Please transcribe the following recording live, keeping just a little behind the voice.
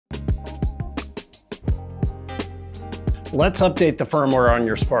Let's update the firmware on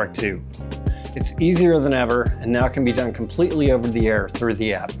your Spark 2. It's easier than ever and now can be done completely over the air through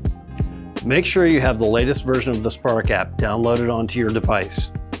the app. Make sure you have the latest version of the Spark app downloaded onto your device.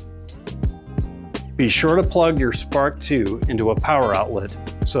 Be sure to plug your Spark 2 into a power outlet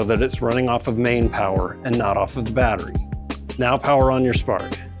so that it's running off of main power and not off of the battery. Now power on your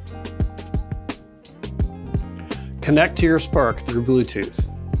Spark. Connect to your Spark through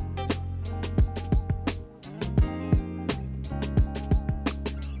Bluetooth.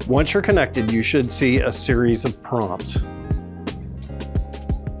 Once you're connected, you should see a series of prompts.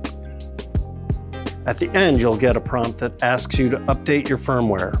 At the end, you'll get a prompt that asks you to update your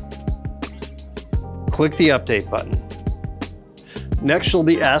firmware. Click the Update button. Next, you'll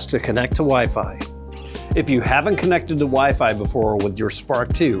be asked to connect to Wi-Fi. If you haven't connected to Wi-Fi before with your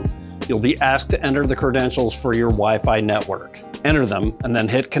Spark 2, you'll be asked to enter the credentials for your Wi-Fi network. Enter them and then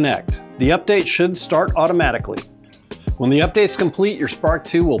hit Connect. The update should start automatically. When the update's complete, your Spark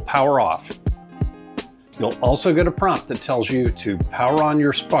 2 will power off. You'll also get a prompt that tells you to power on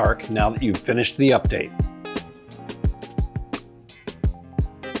your Spark now that you've finished the update.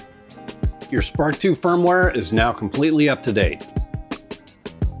 Your Spark 2 firmware is now completely up to date.